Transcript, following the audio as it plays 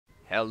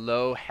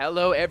Hello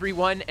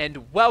everyone,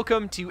 and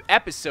welcome to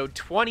episode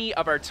 20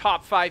 of our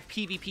top 5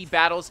 PvP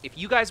battles. If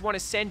you guys want to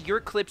send your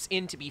clips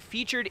in to be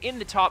featured in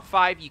the top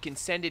 5, you can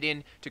send it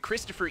in to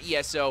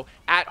KristoferESO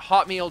at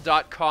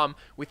hotmail.com.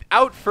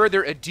 Without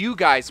further ado,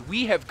 guys,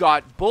 we have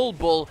got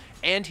Bull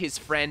and his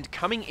friend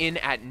coming in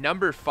at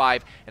number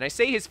 5, and I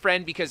say his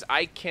friend because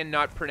I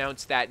cannot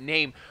pronounce that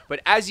name, but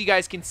as you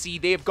guys can see,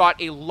 they have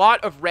got a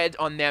lot of red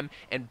on them,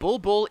 and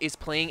Bull is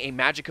playing a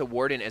Magicka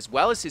Warden as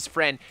well as his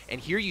friend, and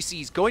here you see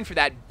he's going for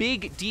that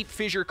big deep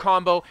fissure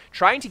combo,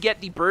 trying to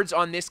get the birds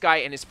on this guy,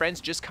 and his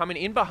friend's just coming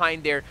in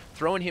behind there,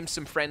 throwing him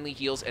some friendly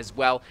heals as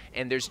well,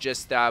 and there's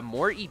just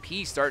more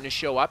EP starting to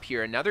show up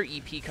here. Another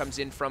EP comes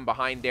in from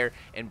behind there,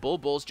 and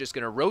Bull's just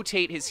going to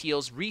rotate his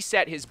heals,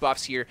 reset his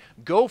buffs here,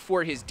 go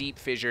for his deep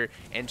fissure,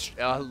 and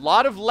a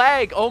lot of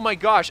lag. Oh my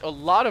gosh, a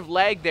lot of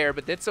lag there,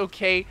 but that's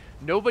okay.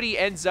 Nobody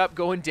ends up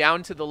going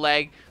down to the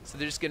leg, so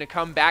they're just going to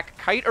come back,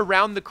 kite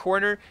around the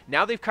corner.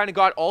 Now they've kind of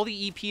got all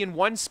the EP in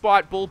one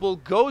spot. Bull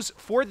goes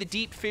for the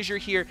deep fissure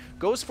here,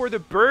 goes for the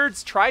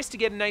birds, tries to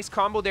get a nice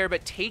combo there,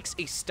 but takes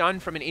a stun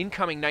from an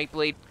incoming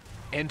Nightblade.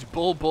 And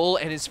Bull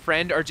and his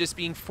friend are just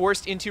being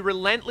forced into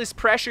relentless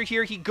pressure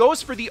here. He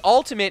goes for the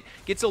ultimate,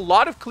 gets a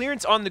lot of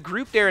clearance on the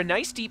group there, a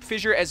nice deep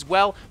fissure as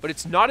well, but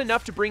it's not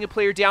enough to bring a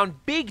player down.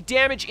 Big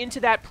damage into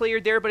that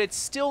player there, but it's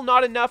still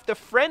not enough. The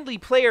friendly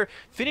player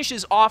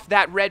finishes off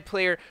that red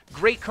player.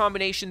 Great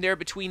combination there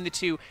between the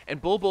two,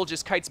 and Bull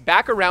just kites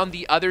back around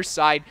the other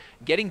side,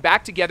 getting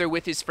back together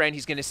with his friend.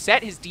 He's going to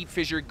set his deep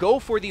fissure, go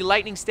for the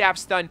lightning staff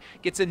stun,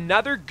 gets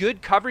another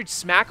good coverage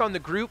smack on the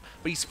group,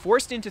 but he's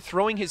forced into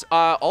throwing his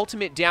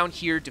ultimate down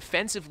here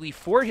defensively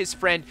for his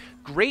friend.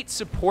 Great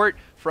support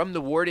from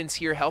the Wardens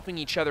here, helping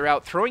each other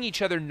out, throwing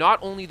each other not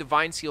only the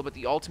Vine Seal, but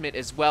the ultimate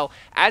as well.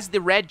 As the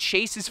red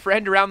chases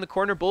friend around the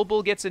corner,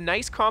 Bull gets a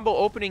nice combo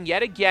opening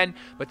yet again,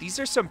 but these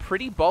are some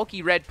pretty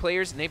bulky red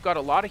players, and they've got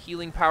a lot of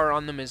healing power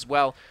on them as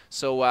well.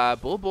 So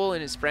Bull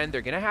and his friend,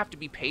 they're going to have to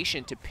be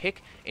patient to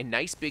pick a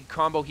nice big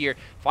combo here.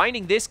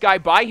 Finding this guy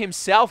by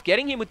himself,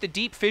 getting him with the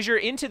deep fissure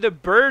into the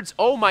birds.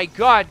 Oh my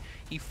god.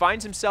 He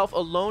finds himself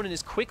alone and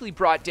is quickly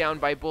brought down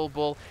by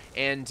Bull,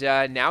 and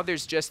now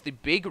there's just the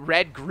big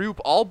red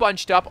group all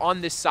bunched up on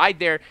this side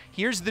there.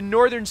 Here's the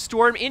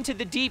Nirnstorm into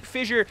the deep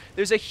fissure.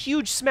 There's a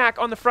huge smack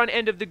on the front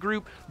end of the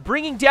group,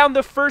 bringing down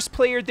the first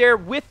player there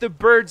with the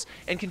birds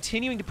and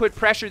continuing to put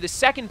pressure. The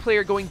second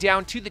player going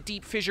down to the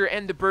deep fissure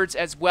and the birds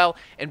as well,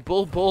 and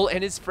Bull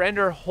and his friend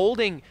are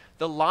holding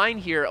the line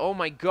here. Oh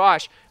my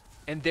gosh.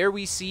 And there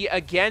we see,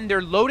 again,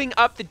 they're loading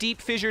up the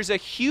deep fissures. A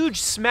huge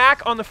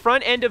smack on the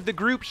front end of the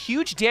group.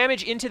 Huge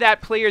damage into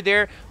that player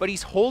there, but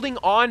he's holding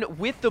on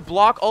with the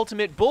block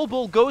ultimate.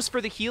 Bull goes for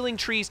the healing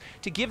trees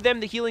to give them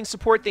the healing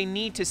support they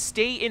need to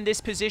stay in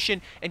this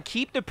position and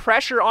keep the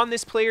pressure on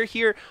this player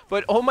here.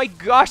 But oh my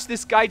gosh,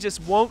 this guy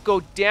just won't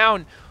go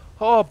down.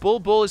 Oh,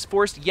 Bull is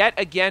forced yet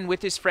again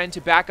with his friend to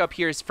back up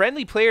here. His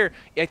friendly player,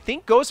 I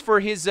think, goes for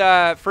his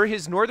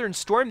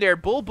Nirnstorm there.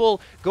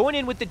 Bull going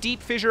in with the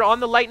deep fissure on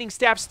the lightning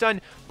staff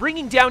stun,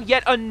 bringing down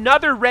yet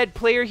another red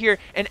player here.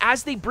 And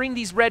as they bring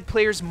these red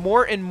players,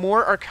 more and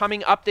more are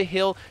coming up the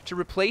hill to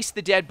replace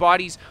the dead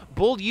bodies.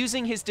 Bull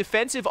using his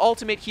defensive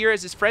ultimate here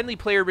as his friendly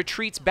player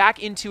retreats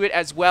back into it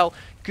as well.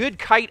 Good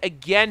kite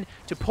again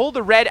to pull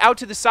the red out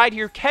to the side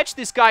here. Catch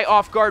this guy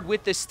off guard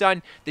with the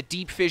stun. The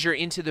deep fissure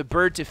into the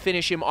bird to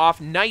finish him off.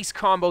 Nice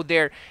combo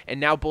there. And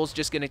now Bull's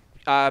just going to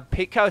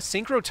pick a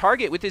synchro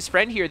target with his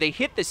friend here. They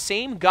hit the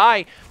same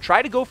guy,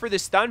 try to go for the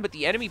stun, but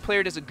the enemy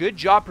player does a good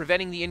job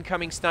preventing the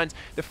incoming stuns.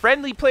 The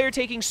friendly player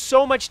taking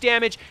so much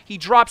damage, he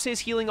drops his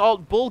healing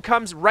ult. Bull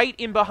comes right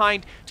in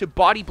behind to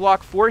body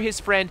block for his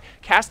friend,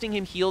 casting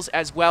him heals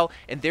as well,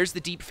 and there's the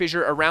deep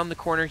fissure around the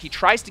corner. He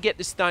tries to get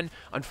the stun,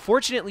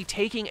 unfortunately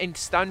taking a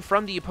stun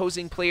from the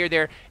opposing player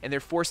there, and they're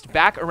forced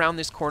back around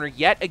this corner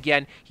yet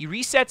again. He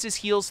resets his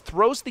heals,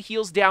 throws the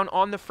heals down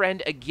on the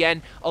friend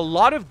again. A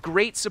lot of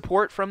great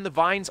support from the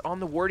Vines on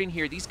the Warden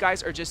here. These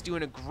guys are just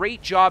doing a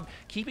great job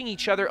keeping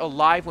each other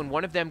alive when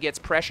one of them gets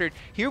pressured.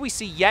 Here we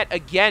see yet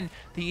again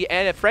the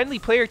friendly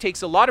player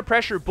takes a lot of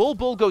pressure.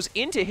 Bull goes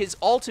into his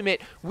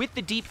ultimate with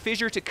the deep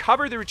fissure to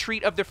cover the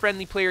retreat of the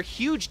friendly player.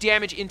 Huge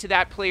damage into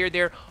that player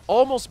there,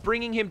 almost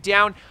bringing him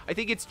down. I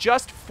think it's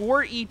just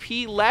 4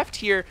 EP left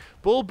here.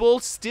 Bull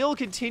still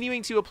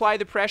continuing to apply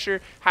the pressure,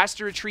 has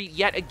to retreat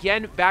yet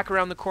again back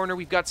around the corner.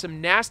 We've got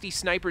some nasty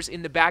snipers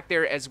in the back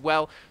there as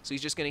well, so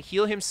he's just going to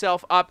heal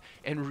himself up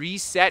and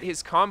reset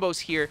his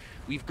combos here.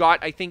 We've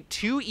got, I think,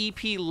 2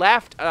 EP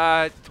left,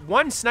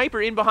 1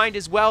 sniper in behind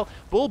as well.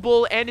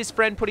 Bull and his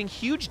friend putting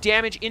huge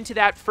damage into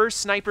that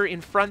first sniper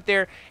in front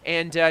there,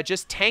 and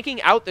just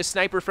tanking out the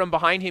sniper from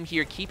behind him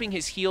here, keeping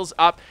his heals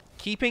up,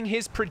 keeping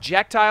his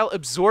projectile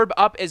absorb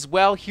up as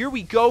well. Here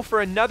we go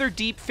for another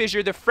deep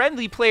fissure. The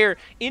friendly player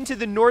into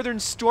the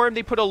Nirnstorm.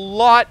 They put a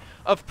lot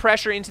of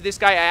pressure into this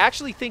guy. I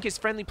actually think his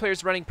friendly player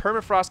is running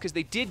permafrost because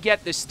they did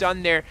get the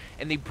stun there,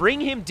 and they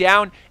bring him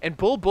down, and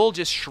Bull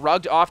just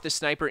shrugged off the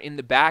sniper in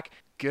the back.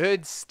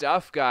 Good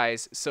stuff,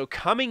 guys. So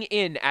coming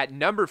in at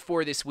number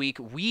 4 this week,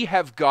 we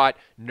have got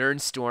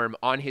Nirnstorm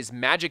on his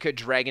Magicka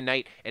Dragon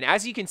Knight. And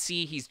as you can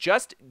see, he's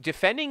just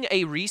defending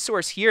a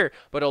resource here,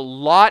 but a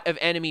lot of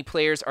enemy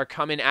players are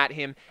coming at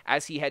him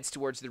as he heads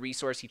towards the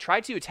resource. He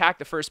tried to attack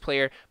the first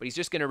player, but he's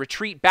just going to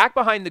retreat back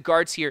behind the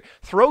guards here,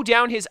 throw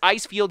down his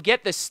ice field,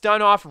 get the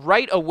stun off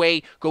right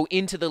away, go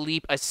into the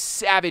leap, a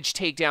savage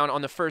takedown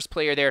on the first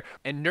player there.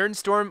 And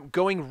Nirnstorm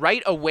going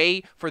right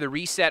away for the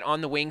reset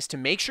on the wings to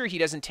make sure he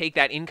doesn't take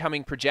that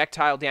incoming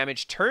projectile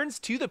damage, turns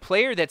to the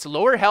player that's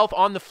lower health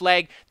on the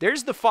flag.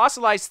 There's the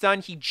fossilized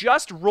stun. He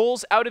just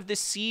rolls out of the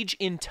siege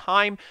in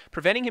time,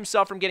 preventing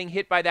himself from getting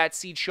hit by that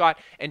siege shot,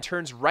 and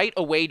turns right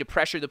away to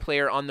pressure the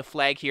player on the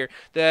flag here.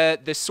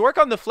 The Sork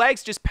on the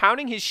flag's just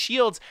pounding his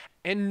shields,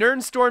 and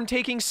Nirnstorm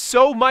taking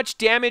so much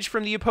damage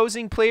from the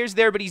opposing players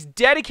there, but he's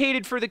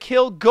dedicated for the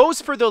kill,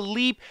 goes for the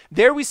leap.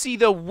 There we see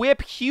the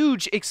whip,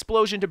 huge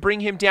explosion to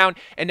bring him down,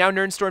 and now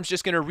Nirnstorm's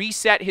just going to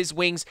reset his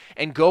wings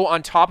and go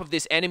on top of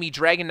this enemy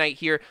Dragon Knight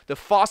here. The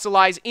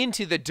fossilize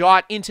into the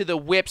dot, into the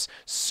whips,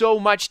 so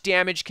much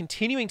damage,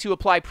 continuing to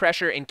apply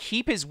pressure and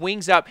keep his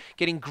wings up,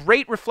 getting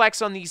great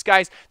reflex on these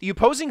guys. The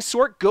opposing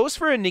Sork goes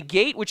for a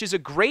negate, which is a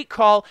great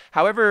call.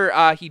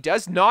 However, he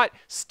does not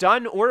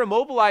stun or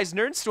immobilize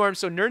Nirnstorm,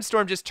 so Nirnstorm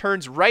just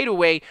turns right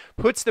away,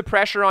 puts the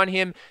pressure on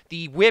him,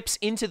 the whips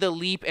into the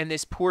leap, and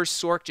this poor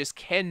Sork just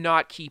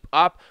cannot keep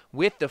up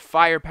with the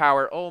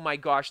firepower. Oh my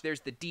gosh,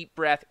 there's the deep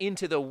breath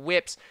into the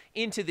whips,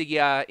 into the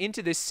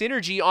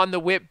synergy on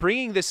the whip,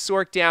 bringing the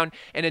Sork down,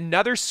 and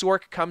another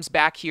Sork comes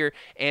back here,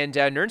 and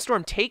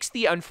Nirnstorm takes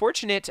the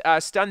unfortunate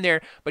stun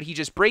there, but he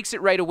just breaks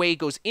it right away,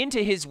 goes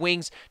into his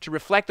wings to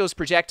reflect those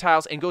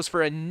projectiles, and goes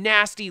for a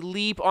nasty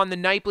leap on the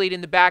Nightblade in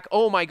the back.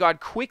 Oh my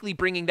god, quickly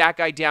bringing that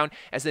guy down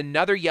as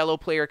another yellow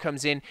player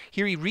comes in.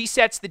 Here he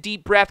resets the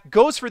deep breath,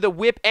 goes for the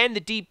whip and the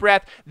deep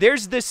breath.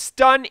 There's the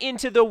stun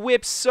into the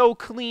whip, so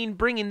clean,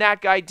 bringing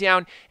that guy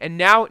down. And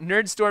now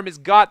Nirnstorm has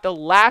got the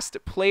last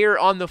player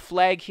on the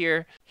flag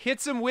here.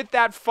 Hits him with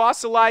that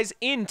fossilize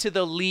into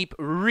the leap.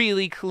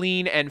 Really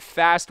clean and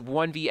fast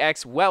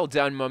 1vx. Well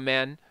done, my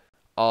man.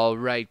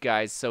 Alright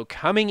guys, so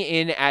coming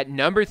in at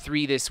number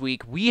 3 this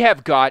week, we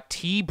have got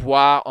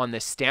T-Bois on the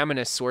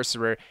Stamina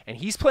Sorcerer, and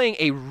he's playing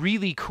a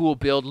really cool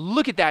build.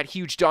 Look at that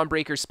huge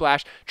Dawnbreaker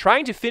splash,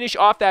 trying to finish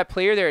off that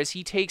player there as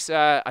he takes,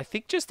 I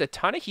think, just a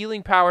ton of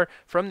healing power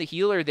from the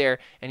healer there,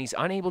 and he's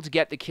unable to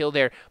get the kill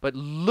there. But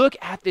look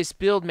at this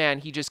build, man.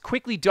 He just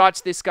quickly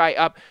dots this guy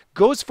up,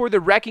 goes for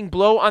the Wrecking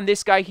Blow on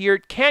this guy here,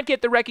 can't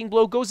get the Wrecking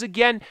Blow, goes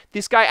again.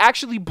 This guy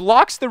actually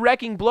blocks the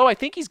Wrecking Blow. I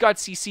think he's got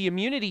CC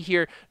immunity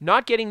here,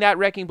 not getting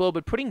that Wrecking Blow,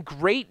 but putting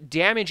great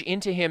damage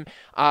into him,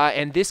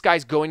 and this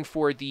guy's going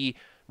for the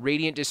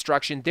Radiant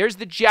Destruction. There's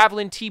the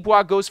Javelin.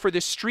 T-Bois goes for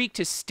the streak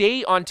to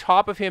stay on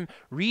top of him,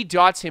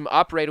 redots him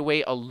up right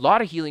away. A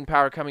lot of healing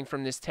power coming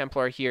from this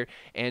Templar here,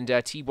 and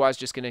T-Bois is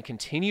just going to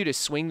continue to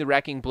swing the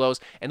Wrecking Blows,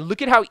 and look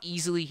at how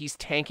easily he's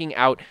tanking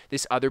out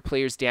this other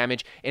player's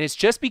damage, and it's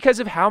just because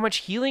of how much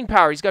healing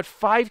power. He's got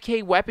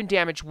 5k weapon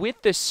damage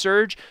with the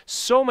Surge,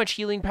 so much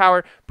healing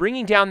power,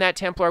 bringing down that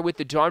Templar with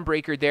the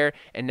Dawnbreaker there,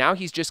 and now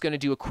he's just going to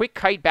do a quick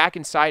kite back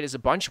inside as a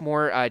bunch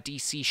more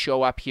DC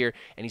show up here,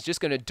 and he's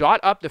just going to dot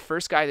up the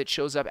first guy that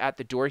shows up at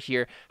the door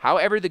here.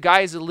 However, the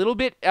guy is a little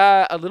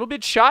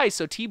bit shy,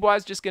 so T-Bois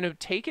is just going to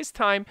take his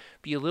time,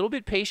 be a little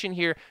bit patient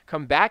here,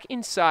 come back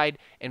inside,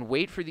 and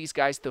wait for these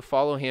guys to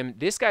follow him.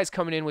 This guy's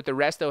coming in with the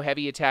Resto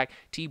heavy attack.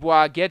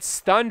 T-Bois gets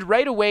stunned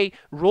right away,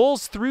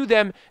 rolls through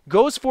them,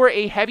 goes for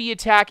a heavy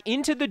attack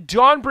into the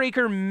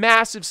Dawnbreaker,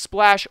 massive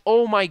splash.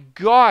 Oh my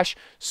gosh,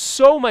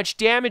 so much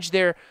damage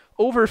there.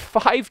 Over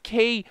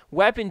 5k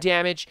weapon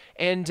damage,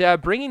 and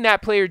bringing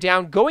that player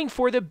down, going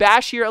for the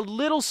bash here, a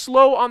little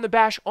slow on the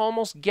bash,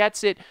 almost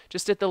gets it,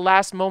 just at the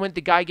last moment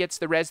the guy gets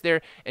the res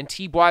there, and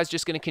T-Bois is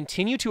just going to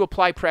continue to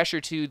apply pressure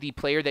to the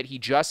player that he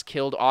just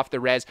killed off the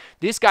res.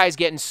 This guy's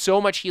getting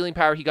so much healing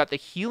power. He got the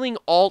healing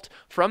ult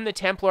from the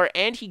Templar,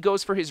 and he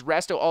goes for his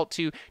Resto ult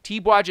too.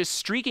 T-Bois just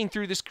streaking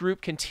through this group,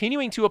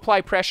 continuing to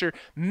apply pressure,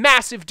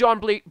 massive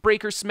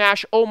Dawnbreaker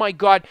smash, oh my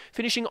god,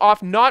 finishing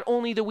off not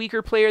only the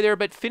weaker player there,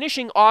 but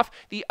finishing off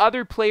the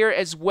other player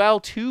as well.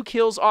 2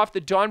 kills off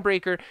the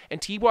Dawnbreaker,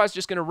 and T-Bois is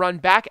just going to run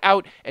back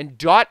out and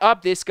dot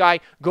up this guy,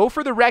 go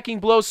for the Wrecking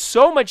Blow,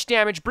 so much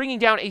damage, bringing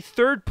down a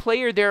third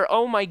player there.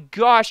 Oh my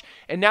gosh,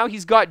 and now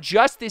he's got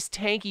just this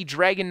tanky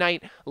Dragon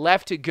Knight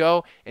left to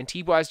go, and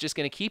T-Bois is just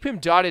going to keep him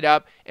dotted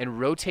up and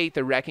rotate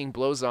the Wrecking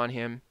Blows on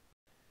him.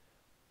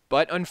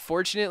 But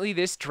unfortunately,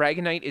 this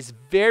Dragon Knight is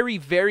very,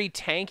 very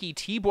tanky.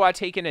 T-Bois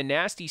taking a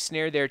nasty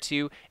snare there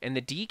too, and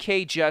the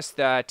DK just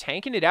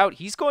tanking it out.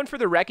 He's going for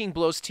the Wrecking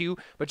Blows too,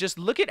 but just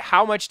look at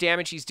how much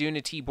damage he's doing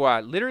to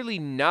T-Bois. Literally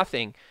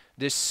nothing.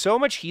 There's so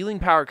much healing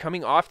power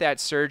coming off that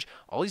surge.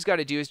 All he's got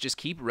to do is just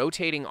keep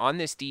rotating on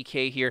this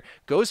DK here.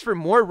 Goes for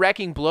more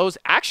wrecking blows.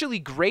 Actually,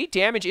 great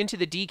damage into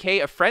the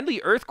DK. A friendly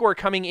Earthgore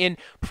coming in,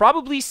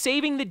 probably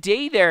saving the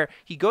day there.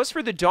 He goes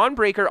for the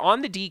Dawnbreaker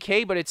on the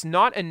DK, but it's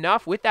not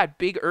enough with that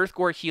big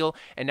Earthgore heal.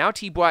 And now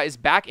T-Bois is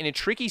back in a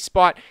tricky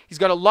spot. He's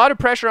got a lot of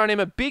pressure on him,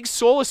 a big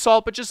Soul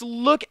Assault, but just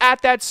look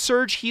at that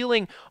surge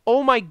healing.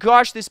 Oh my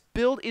gosh, this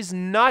build is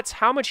nuts.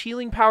 How much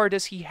healing power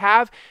does he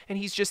have? And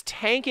he's just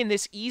tanking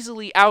this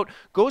easily out.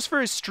 Goes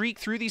for his streak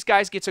through these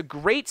guys, gets a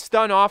great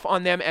stun off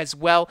on them as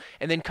well,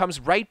 and then comes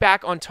right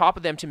back on top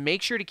of them to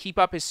make sure to keep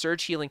up his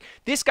surge healing.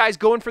 This guy's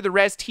going for the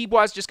res.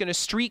 T-Bois is just going to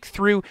streak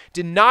through,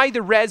 deny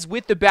the res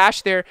with the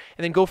bash there,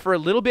 and then go for a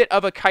little bit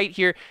of a kite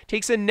here.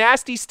 Takes a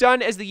nasty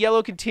stun as the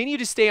yellow continue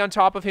to stay on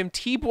top of him.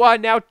 T-Bois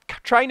now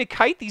trying to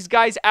kite these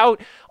guys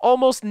out.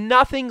 Almost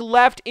nothing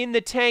left in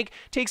the tank.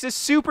 Takes a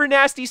super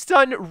nasty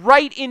stun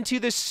right into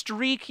the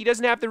streak. He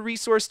doesn't have the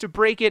resource to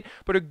break it,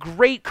 but a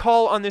great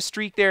call on the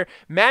streak there.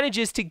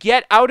 Manages to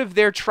get out of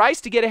there, tries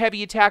to get a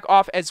heavy attack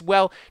off as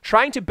well,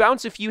 trying to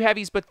bounce a few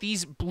heavies, but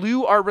these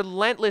blue are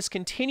relentless,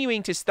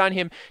 continuing to stun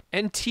him,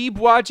 and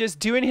T-Bois just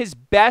doing his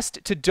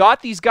best to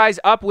dot these guys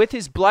up with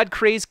his blood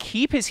craze,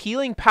 keep his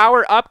healing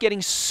power up,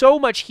 getting so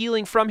much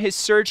healing from his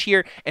surge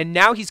here, and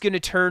now he's going to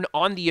turn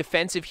on the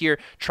offensive here,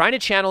 trying to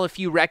channel a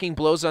few wrecking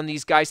blows on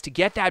these guys to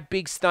get that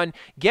big stun.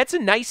 Gets a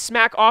nice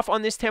smack off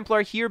on this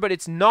Templar here, but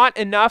it's not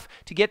enough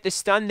to get the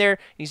stun there.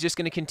 He's just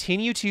going to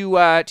continue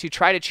to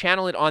try to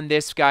channel it on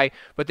this guy,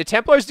 but the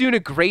Templar's doing a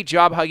great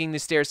job hugging the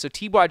stairs, so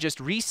T-Bois just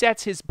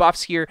resets his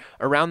buffs here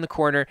around the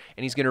corner,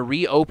 and he's going to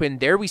reopen.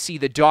 There we see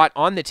the dot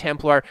on the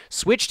Templar,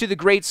 switch to the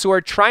Great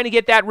Sword, trying to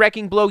get that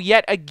wrecking blow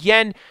yet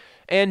again,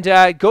 and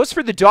goes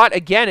for the dot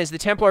again as the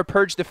Templar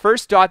purged the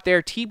first dot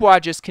there. T-Bois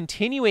just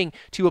continuing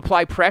to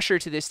apply pressure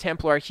to this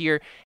Templar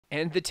here,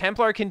 and the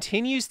Templar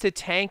continues to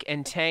tank,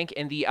 and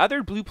the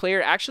other blue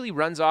player actually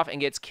runs off and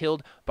gets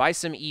killed by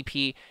some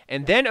EP.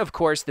 And then, of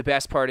course, the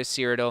best part is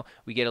Cyrodiil.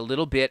 We get a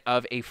little bit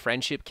of a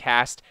friendship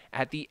cast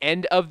at the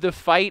end of the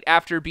fight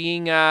after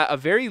being a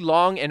very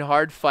long and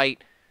hard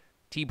fight.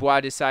 T-Bois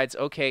decides,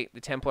 okay,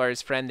 the Templar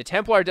is friend. The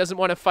Templar doesn't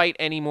want to fight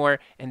anymore,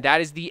 and that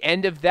is the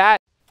end of that.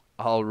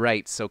 All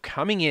right, so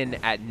coming in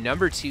at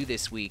number 2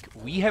 this week,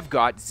 we have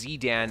got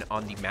zDan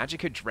on the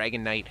Magicka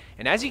Dragon Knight.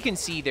 And as you can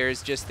see,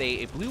 there's just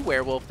a blue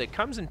werewolf that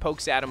comes and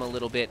pokes at him a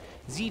little bit.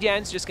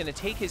 zDan's just going to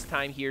take his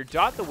time here,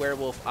 dot the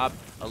werewolf up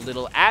a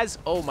little as,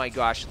 oh my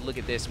gosh, look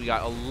at this. We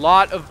got a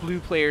lot of blue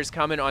players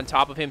coming on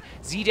top of him.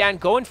 zDan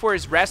going for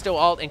his resto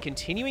ult and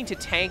continuing to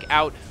tank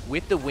out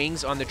with the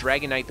wings on the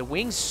Dragon Knight. The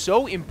wings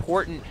so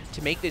important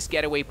to make this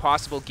getaway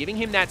possible, giving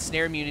him that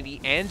snare immunity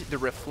and the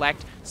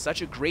reflect,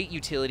 such a great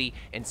utility.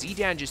 And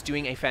zDan just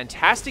doing a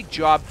fantastic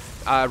job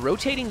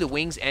rotating the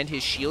wings and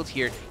his shield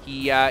here.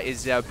 He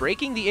is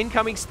breaking the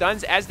incoming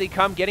stuns as they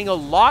come, getting a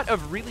lot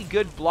of really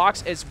good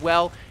blocks as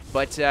well.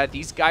 But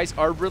these guys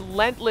are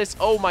relentless.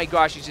 Oh my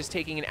gosh, he's just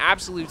taking an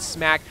absolute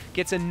smack.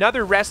 Gets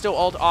another resto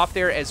ult off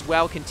there as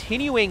well,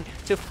 continuing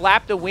to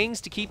flap the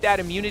wings to keep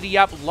that immunity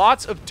up.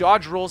 Lots of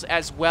dodge rolls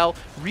as well.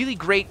 Really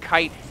great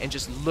kite, and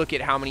just look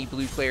at how many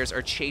blue players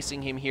are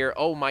chasing him here.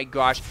 Oh my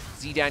gosh,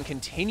 zDan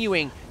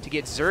continuing to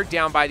get zerged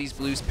down by these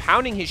blues,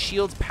 pounding his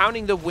shields,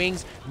 pounding the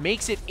wings,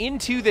 makes it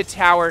into the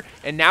tower,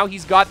 and now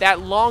he's got that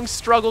long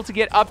struggle to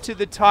get up to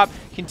the top,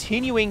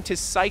 continuing to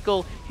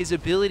cycle his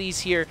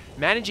abilities here,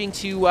 managing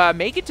to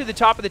make it to the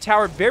top of the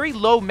tower. Very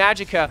low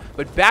Magicka,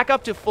 but back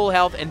up to full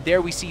health, and there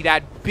we see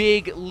that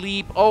big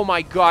leap. Oh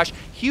my gosh,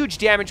 huge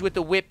damage with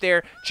the whip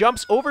there.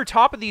 Jumps over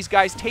top of these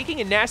guys, taking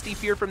a nasty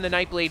fear from the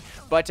Nightblade,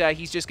 but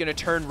he's just going to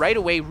turn right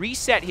away,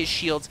 reset his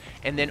shields,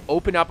 and then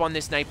open up on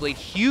this Nightblade.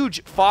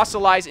 Huge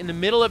fossilize in the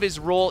middle of his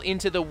roll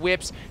into the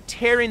whips,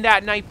 tearing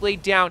that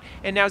Nightblade down,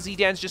 and now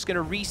zDan's just going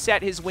to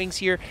reset his wings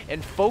here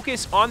and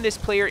focus on this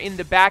player in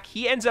the back.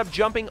 He ends up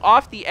jumping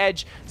off the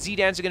edge.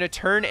 zDan's going to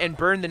turn and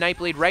burn the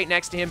Nightblade right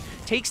next to him,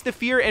 takes the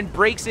fear and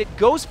breaks it,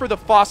 goes for the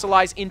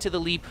fossilize into the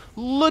leap.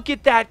 Look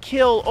at that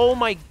kill. Oh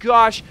my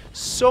gosh,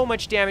 so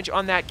much damage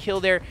on that kill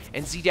there,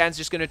 and zDan's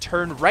just going to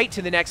turn right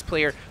to the next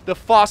player. The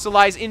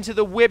fossilize into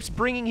the whips,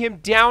 bringing him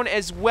down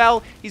as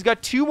well. He's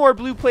got 2 more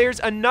blue players.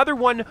 Another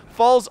one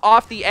falls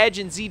off the edge,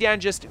 and zDan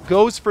just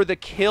goes for the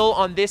kill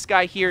on this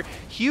guy here.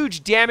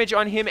 Huge damage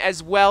on him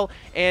as well,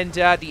 and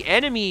the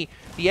enemy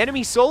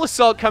Soul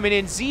Assault coming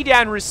in.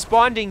 zDan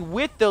responding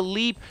with the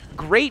leap.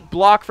 Great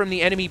block from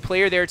the enemy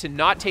player there to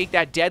not take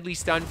that deadly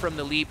stun from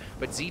the leap,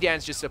 but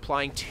zDan's just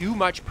applying too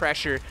much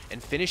pressure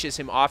and finishes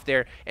him off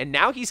there. And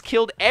now he's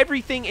killed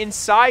everything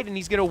inside, and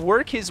he's going to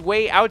work his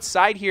way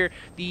outside here.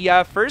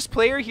 The first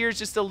player here is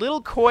just a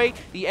little coy.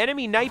 The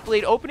enemy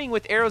Nightblade opening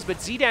with arrows, but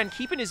zDan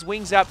keeping his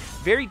wings up.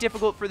 Very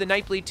difficult for the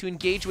Nightblade to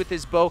engage with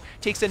his bow.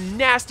 Takes a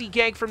nasty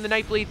gank from the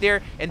Nightblade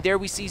there, and there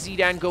we see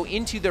zDan go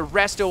into the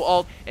resto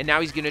ult, and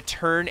now he's going to turn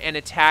turn and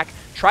attack.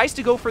 Tries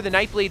to go for the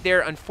Nightblade there.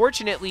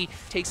 Unfortunately,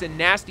 takes a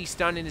nasty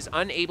stun and is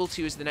unable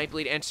to as the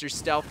Nightblade enters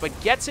stealth, but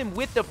gets him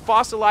with the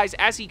Fossilize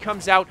as he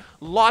comes out.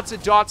 Lots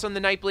of dots on the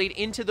Nightblade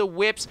into the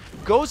whips.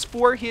 Goes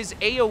for his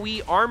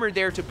AoE armor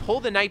there to pull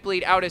the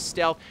Nightblade out of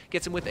stealth.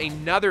 Gets him with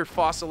another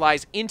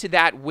Fossilize into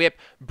that whip,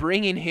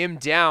 bringing him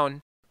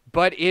down.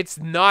 But it's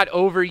not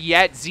over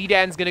yet.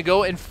 zDan's going to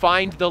go and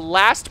find the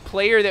last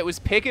player that was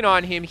picking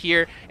on him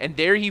here. And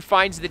there he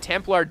finds the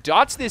Templar,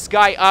 dots this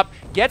guy up,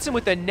 gets him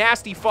with a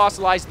nasty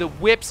Fossilize, the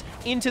whips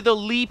into the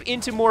leap,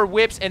 into more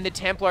whips, and the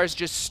Templar is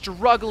just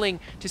struggling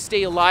to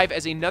stay alive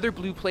as another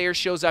blue player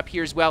shows up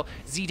here as well.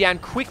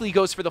 zDan quickly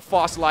goes for the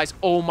Fossilize.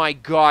 Oh my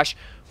gosh.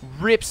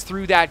 Rips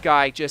through that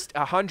guy, just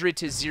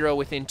 100-0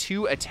 within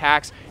 2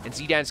 attacks, and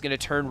zDan's going to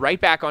turn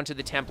right back onto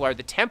the Templar.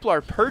 The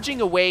Templar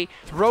purging away,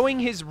 throwing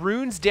his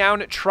runes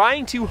down,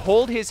 trying to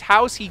hold his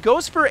house. He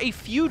goes for a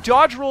few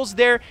dodge rolls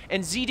there,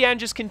 and zDan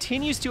just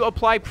continues to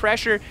apply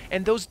pressure,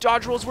 and those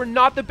dodge rolls were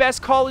not the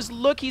best call, as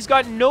look, he's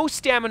got no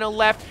stamina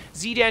left.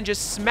 zDan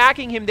just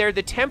smacking him there.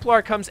 The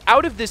Templar comes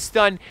out of the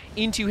stun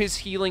into his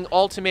healing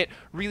ultimate.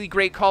 Really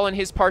great call on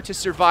his part to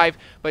survive,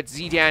 but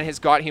zDan has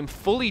got him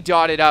fully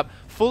dotted up,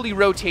 fully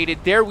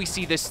rotated. There we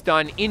see the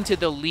stun into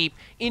the leap,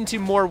 into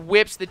more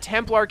whips. The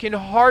Templar can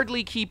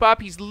hardly keep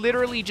up. He's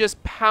literally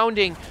just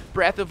pounding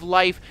Breath of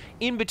Life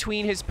in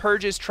between his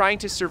purges, trying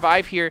to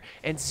survive here,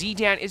 and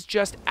zDan is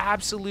just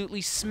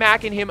absolutely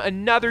smacking him.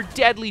 Another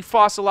deadly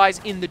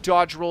Fossilize in the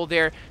dodge roll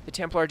there. The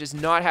Templar does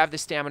not have the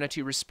stamina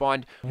to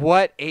respond.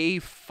 What a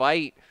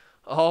fight.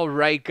 All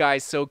right,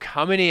 guys, so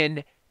coming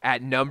in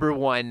at number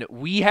 1,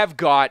 we have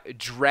got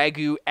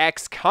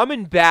DragooX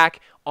coming back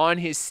on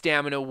his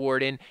Stamina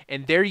Warden,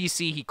 and there you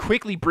see he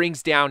quickly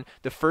brings down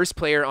the first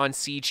player on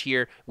Siege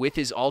here with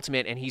his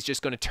ultimate, and he's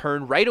just going to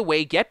turn right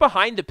away, get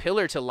behind the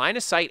pillar to line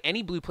of sight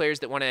any blue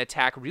players that want to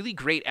attack. Really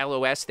great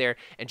LOS there,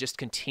 and just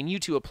continue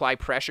to apply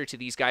pressure to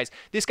these guys.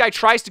 This guy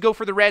tries to go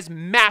for the res,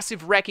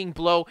 massive wrecking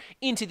blow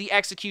into the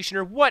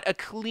Executioner. What a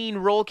clean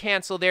roll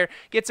cancel there.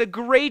 Gets a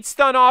great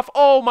stun off.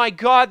 Oh my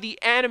god, the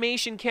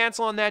animation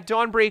cancel on that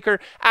Dawnbreaker,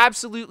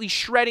 absolutely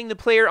shredding the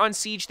player on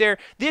Siege there.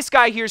 This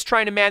guy here is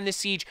trying to man the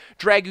Siege.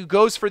 Dragoo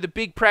goes for the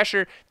big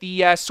pressure.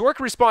 The Sork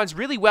responds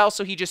really well,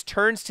 so he just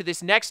turns to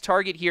this next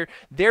target here.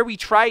 There he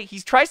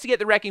tries to get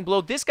the wrecking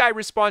blow. This guy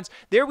responds.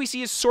 There we see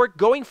his Sork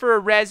going for a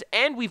res,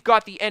 and we've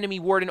got the enemy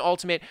Warden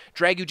ultimate.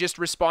 Dragoo just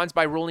responds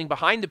by rolling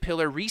behind the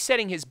pillar,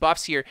 resetting his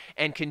buffs here,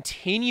 and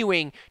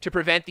continuing to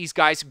prevent these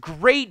guys.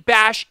 Great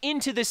bash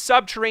into the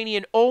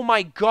Subterranean. Oh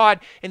my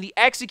god. And the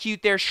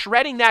execute there,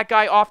 shredding that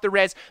guy off the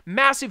res.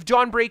 Massive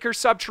Dawnbreaker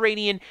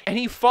Subterranean, and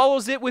he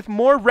follows it with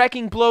more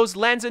wrecking blows,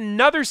 lands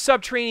another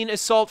Subterranean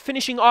assault,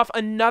 finishing off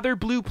another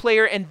blue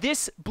player, and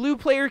this blue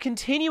player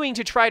continuing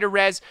to try to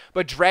res,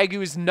 but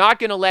Dragoo is not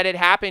going to let it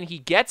happen. He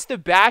gets the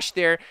bash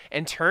there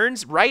and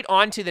turns right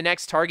on to the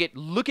next target.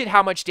 Look at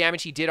how much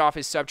damage he did off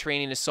his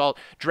Subterranean assault.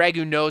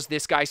 Dragoo knows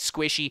this guy's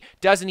squishy,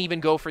 doesn't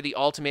even go for the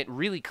ultimate.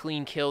 Really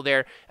clean kill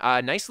there.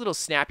 Nice little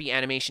snappy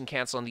animation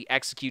cancel on the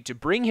execute to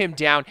bring him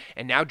down,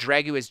 and now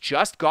Dragoo has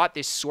just got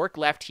this Sork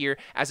left here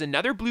as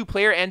another blue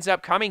player ends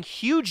up coming.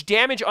 Huge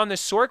damage on the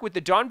Sork with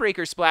the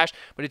Dawnbreaker splash,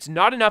 but it's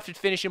not enough to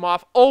finish him off.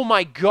 Oh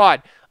my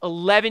god,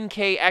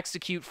 11k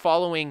execute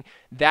following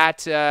that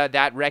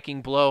that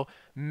wrecking blow.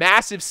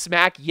 Massive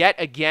smack yet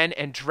again,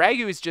 and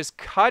Dragoo is just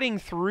cutting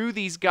through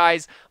these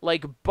guys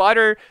like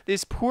butter.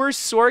 This poor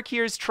Sork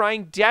here is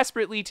trying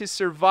desperately to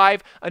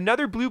survive.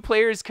 Another blue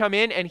player has come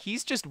in, and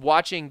he's just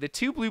watching. The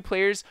two blue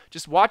players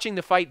just watching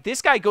the fight.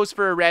 This guy goes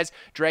for a res.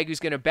 Dragoo's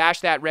going to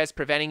bash that res,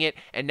 preventing it,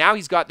 and now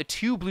he's got the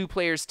two blue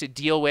players to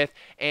deal with,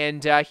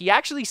 and he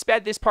actually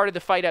sped this part of the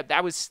fight up.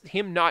 That was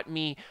him, not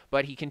me,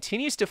 but he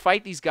continues to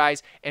fight these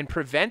guys and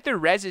prevent their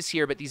reses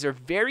here, but these are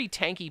very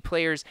tanky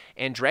players,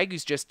 and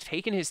Dragoo's just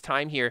taking his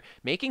time here,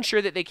 making sure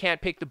that they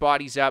can't pick the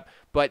bodies up.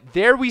 But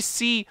there we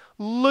see,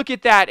 look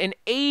at that, an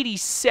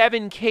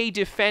 87k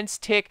defense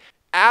tick.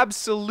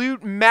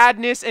 Absolute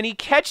madness, and he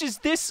catches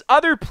this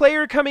other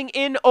player coming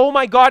in. Oh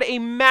my god, a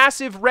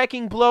massive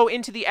wrecking blow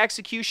into the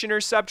Executioner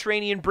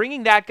Subterranean,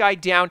 bringing that guy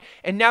down,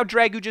 and now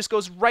Dragoo just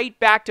goes right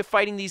back to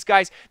fighting these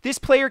guys. This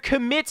player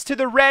commits to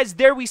the res.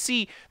 There we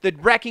see the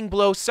wrecking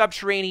blow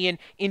Subterranean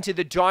into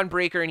the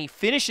Dawnbreaker, and he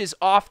finishes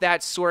off that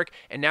Sork,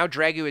 and now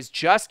Dragoo has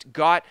just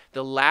got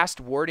the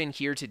last Warden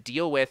here to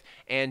deal with,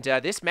 and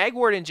this Mag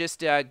Warden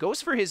just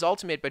goes for his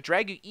ultimate, but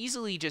Dragoo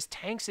easily just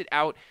tanks it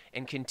out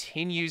and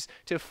continues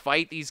to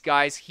fight these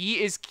guys. He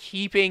is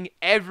keeping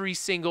every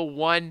single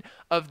one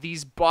of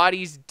these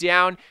bodies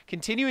down,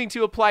 continuing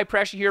to apply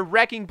pressure here.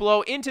 Wrecking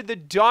blow into the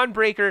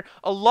Dawnbreaker.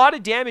 A lot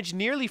of damage,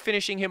 nearly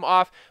finishing him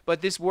off,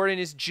 but this Warden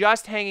is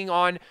just hanging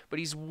on, but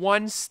he's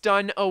one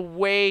stun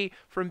away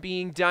from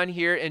being done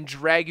here, and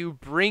Dragoo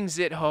brings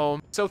it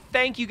home. So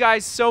thank you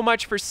guys so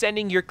much for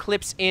sending your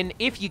clips in.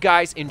 If you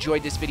guys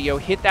enjoyed this video,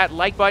 hit that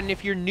like button.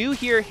 If you're new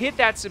here, hit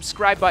that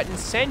subscribe button.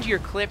 Send your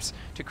clips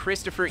to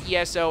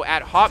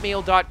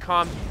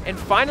KristoferESO@hotmail.com, and And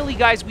finally,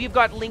 guys, we've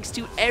got links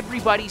to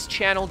everybody's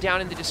channel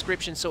down in the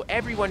description, so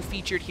everyone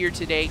featured here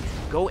today,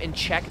 go and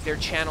check their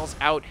channels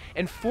out.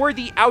 And for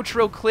the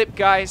outro clip,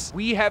 guys,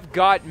 we have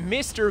got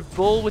Mr.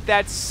 Bull with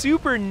that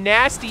super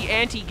nasty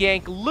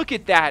anti-gank. Look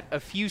at that, a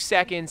few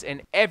seconds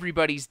and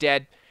everybody's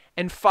dead.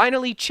 And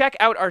finally, check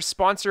out our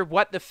sponsor,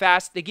 What the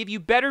Fast. They give you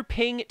better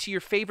ping to your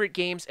favorite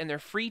games, and they're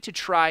free to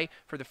try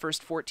for the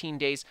first 14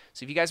 days.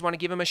 So if you guys want to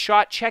give them a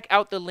shot, check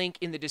out the link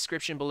in the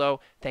description below.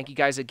 Thank you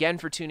guys again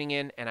for tuning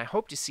in, and I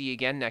hope to see you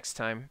again next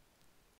time.